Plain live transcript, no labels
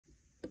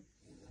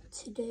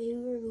Today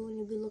we're going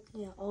to be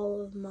looking at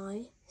all of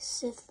my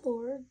Sith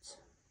Lords,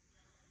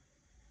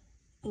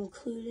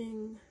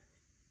 including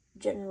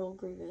General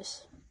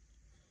Grievous.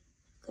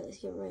 Okay, let's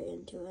get right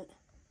into it.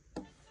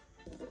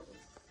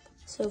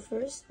 So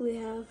first we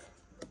have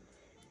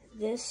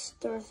this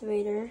Darth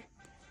Vader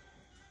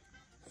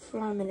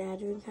from an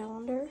advent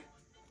calendar.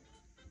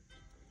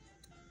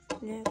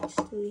 Next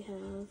we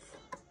have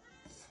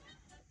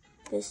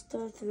this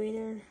Darth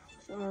Vader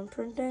with arm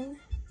printing.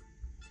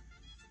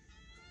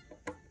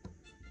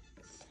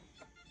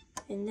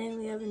 And then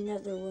we have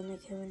another one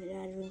that came in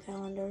an advent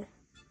calendar.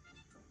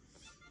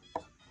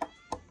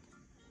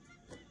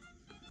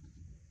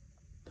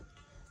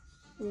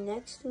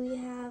 Next we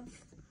have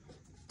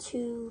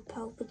two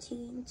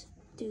Palpatines,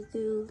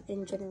 Dooku,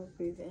 and General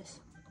Grievous.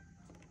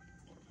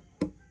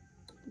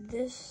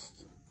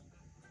 This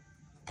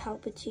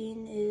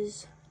Palpatine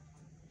is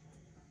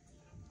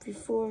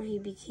before he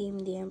became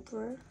the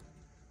Emperor.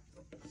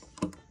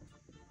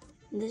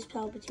 And this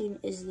Palpatine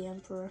is the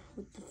Emperor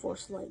with the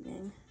Force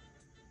Lightning.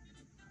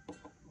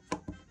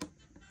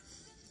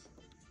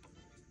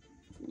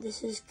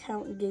 This is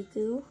Count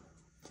Dooku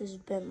with his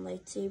bent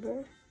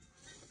lightsaber.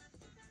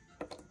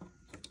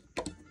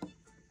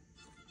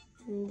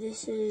 And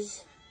this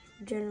is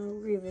General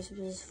Grievous with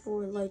his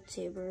 4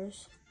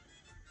 lightsabers.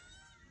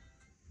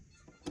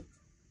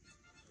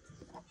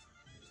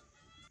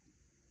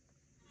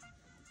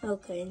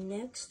 Okay,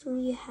 next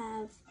we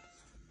have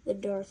the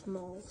Darth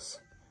Mauls.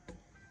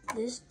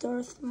 This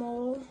Darth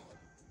Maul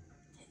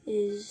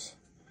is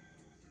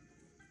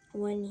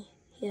when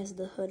he has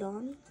the hood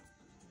on.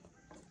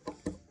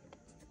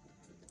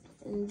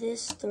 And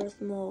this Darth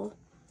Maul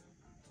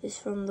is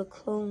from the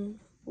Clone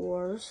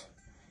Wars.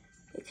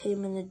 It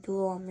came in the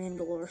Duel on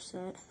Mandalore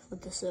set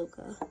with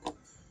Ahsoka.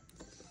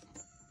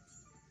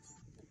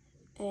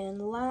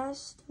 And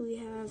last, we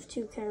have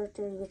two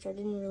characters which I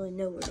didn't really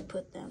know where to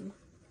put them.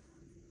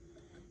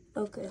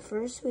 Okay,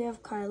 first we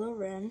have Kylo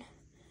Ren.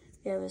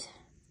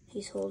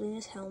 He's holding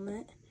his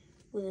helmet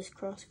with his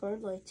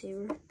crossguard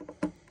lightsaber.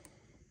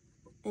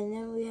 And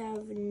then we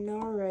have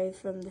Nare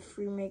from the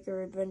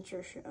Freemaker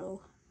Adventure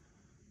Show.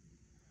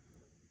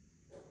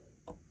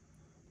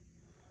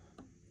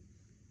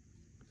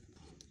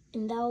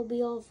 And that will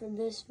be all for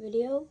this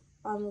video.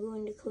 I'm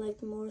going to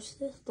collect more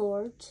Sith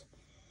Lords,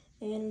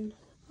 and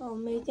I'll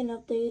make an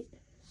update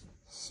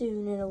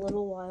soon in a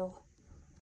little while.